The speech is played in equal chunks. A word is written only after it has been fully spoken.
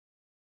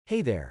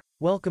Hey there,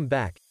 welcome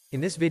back.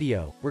 In this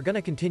video, we're gonna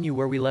continue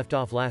where we left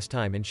off last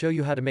time and show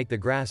you how to make the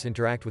grass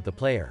interact with the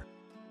player.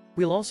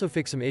 We'll also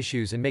fix some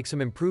issues and make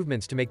some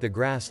improvements to make the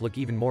grass look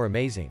even more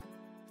amazing.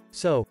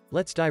 So,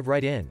 let's dive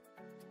right in.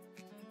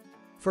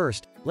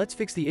 First, let's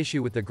fix the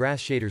issue with the grass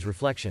shader's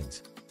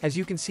reflections. As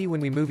you can see when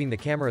we're moving the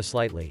camera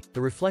slightly,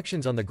 the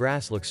reflections on the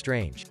grass look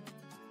strange.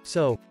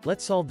 So,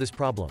 let's solve this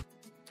problem.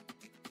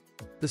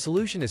 The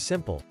solution is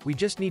simple, we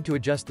just need to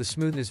adjust the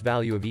smoothness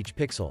value of each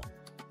pixel.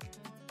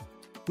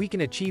 We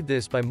can achieve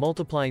this by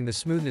multiplying the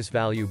smoothness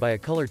value by a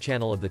color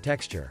channel of the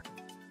texture.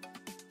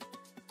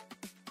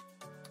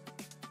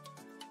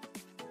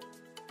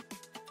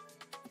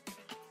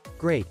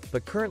 Great,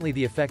 but currently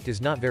the effect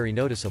is not very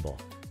noticeable.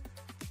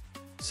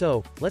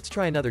 So, let's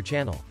try another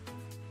channel.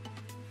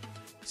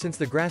 Since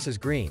the grass is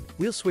green,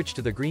 we'll switch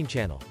to the green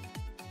channel.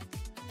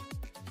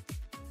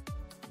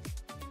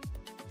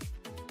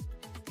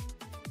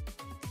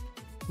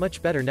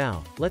 Much better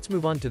now, let's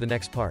move on to the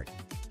next part.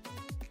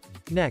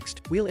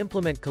 Next, we'll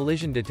implement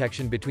collision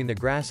detection between the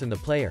grass and the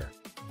player.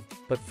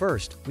 But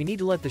first, we need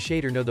to let the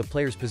shader know the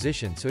player's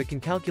position so it can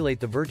calculate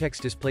the vertex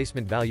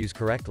displacement values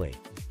correctly.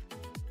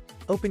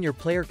 Open your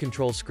player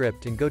control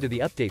script and go to the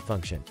update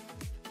function.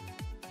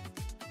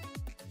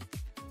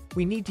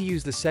 We need to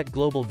use the set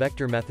global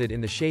vector method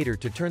in the shader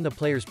to turn the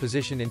player's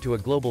position into a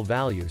global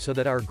value so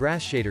that our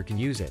grass shader can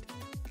use it.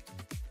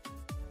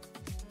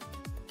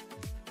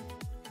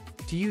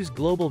 To use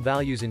global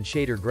values in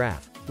shader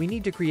graph, we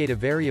need to create a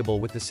variable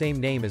with the same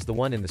name as the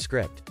one in the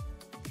script.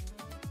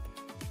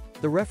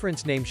 The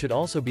reference name should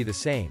also be the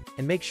same,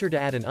 and make sure to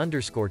add an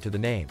underscore to the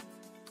name.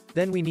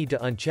 Then we need to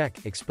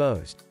uncheck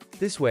exposed.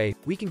 This way,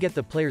 we can get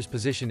the player's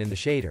position in the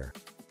shader.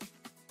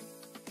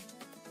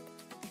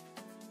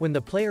 When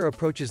the player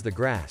approaches the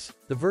grass,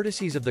 the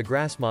vertices of the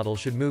grass model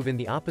should move in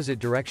the opposite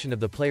direction of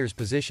the player's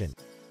position.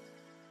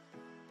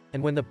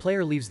 And when the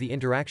player leaves the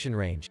interaction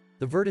range,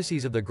 the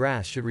vertices of the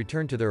grass should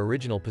return to their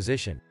original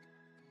position.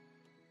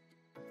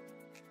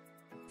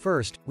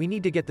 First, we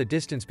need to get the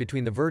distance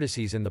between the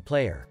vertices and the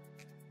player.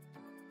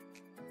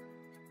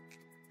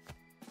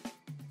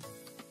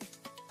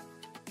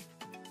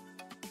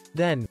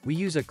 Then, we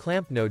use a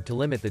clamp node to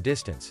limit the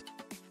distance.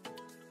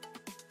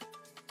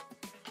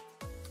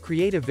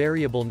 Create a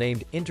variable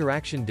named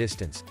interaction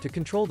distance to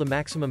control the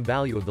maximum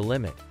value of the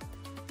limit.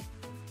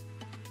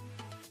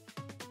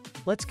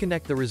 Let's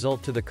connect the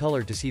result to the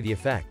color to see the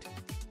effect.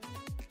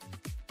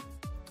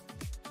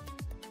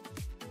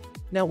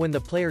 Now when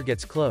the player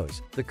gets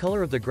close, the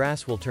color of the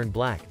grass will turn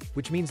black,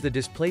 which means the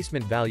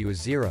displacement value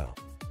is 0.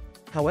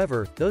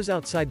 However, those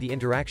outside the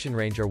interaction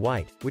range are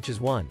white, which is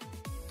 1.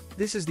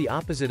 This is the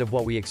opposite of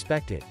what we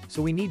expected,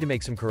 so we need to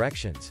make some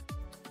corrections.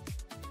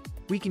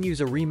 We can use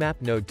a remap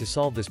node to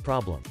solve this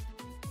problem.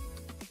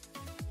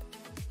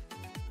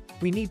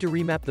 We need to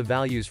remap the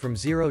values from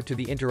 0 to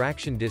the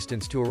interaction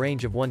distance to a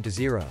range of 1 to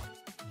 0.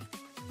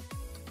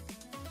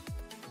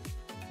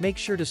 Make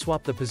sure to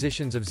swap the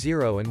positions of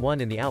 0 and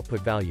 1 in the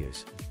output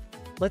values.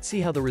 Let's see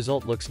how the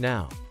result looks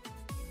now.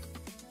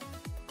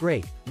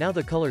 Great, now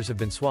the colors have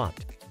been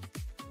swapped.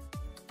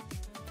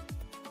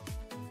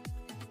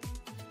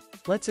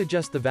 Let's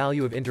adjust the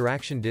value of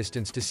interaction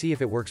distance to see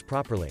if it works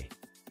properly.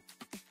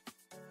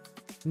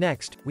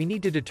 Next, we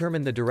need to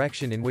determine the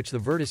direction in which the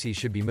vertices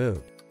should be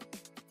moved.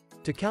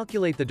 To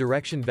calculate the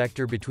direction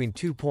vector between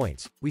 2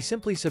 points, we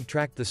simply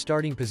subtract the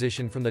starting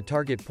position from the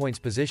target point's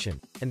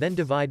position, and then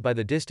divide by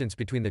the distance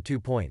between the 2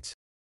 points.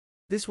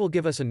 This will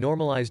give us a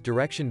normalized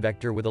direction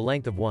vector with a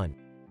length of 1.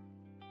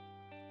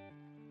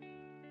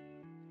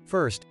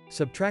 First,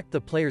 subtract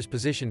the player's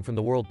position from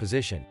the world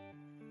position.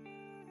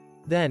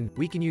 Then,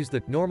 we can use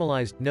the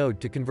normalized node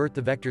to convert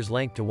the vector's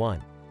length to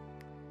 1.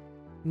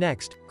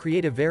 Next,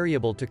 create a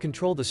variable to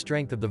control the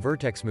strength of the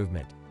vertex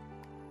movement.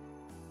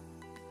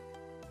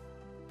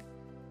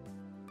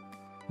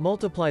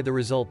 Multiply the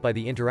result by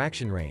the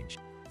interaction range.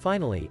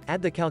 Finally,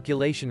 add the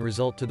calculation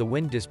result to the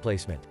wind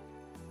displacement.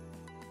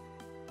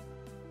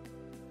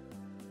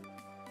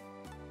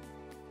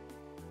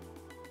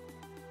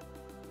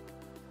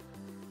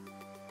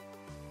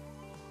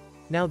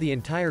 Now the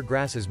entire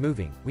grass is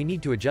moving, we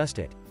need to adjust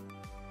it.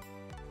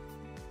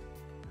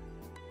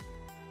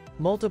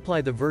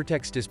 Multiply the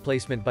vertex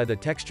displacement by the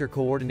texture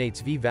coordinates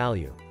v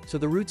value, so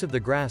the roots of the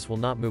grass will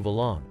not move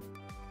along.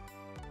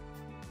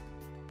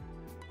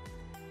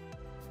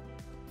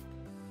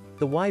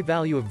 The y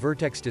value of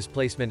vertex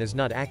displacement is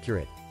not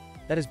accurate.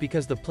 That is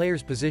because the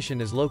player's position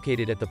is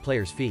located at the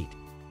player's feet.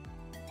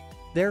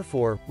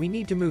 Therefore, we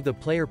need to move the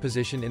player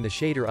position in the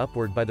shader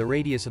upward by the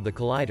radius of the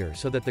collider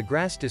so that the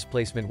grass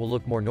displacement will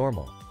look more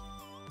normal.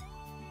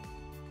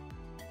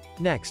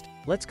 Next,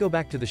 let's go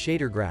back to the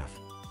shader graph.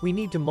 We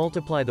need to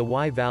multiply the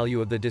y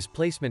value of the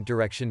displacement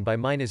direction by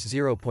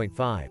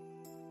 -0.5.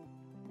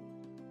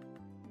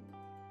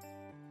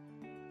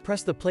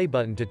 Press the play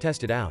button to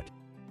test it out.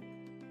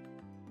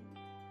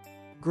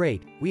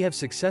 Great, we have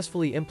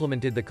successfully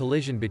implemented the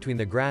collision between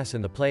the grass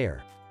and the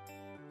player.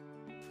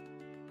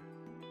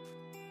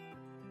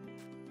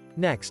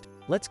 Next,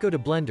 let's go to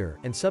Blender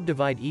and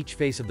subdivide each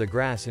face of the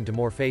grass into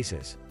more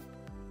faces.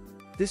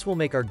 This will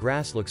make our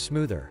grass look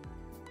smoother.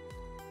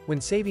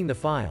 When saving the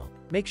file,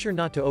 make sure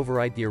not to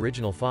overwrite the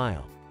original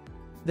file.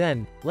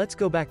 Then, let's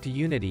go back to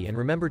Unity and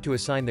remember to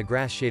assign the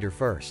grass shader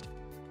first.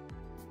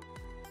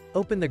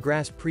 Open the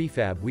grass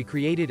prefab we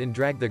created and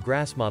drag the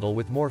grass model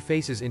with more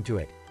faces into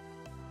it.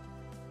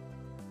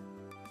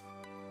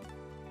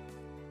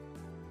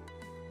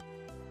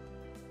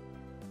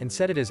 And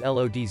set it as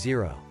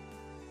LOD0.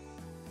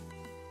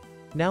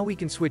 Now we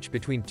can switch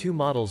between two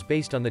models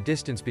based on the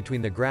distance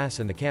between the grass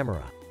and the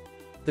camera.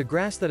 The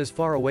grass that is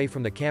far away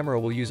from the camera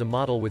will use a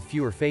model with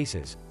fewer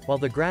faces, while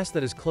the grass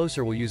that is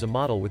closer will use a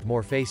model with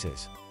more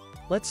faces.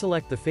 Let's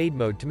select the fade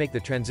mode to make the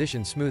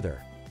transition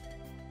smoother.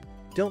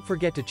 Don't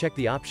forget to check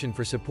the option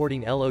for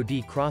supporting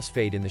LOD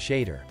crossfade in the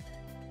shader.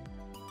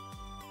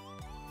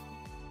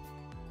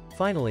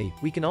 Finally,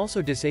 we can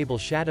also disable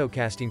shadow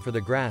casting for the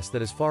grass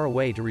that is far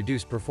away to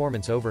reduce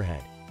performance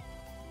overhead.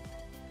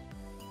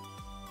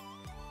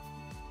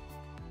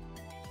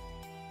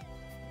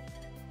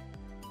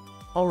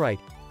 Alright,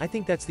 I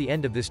think that's the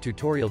end of this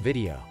tutorial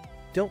video.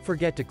 Don't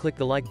forget to click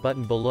the like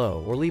button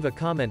below or leave a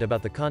comment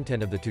about the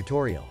content of the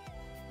tutorial.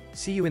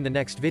 See you in the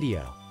next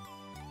video.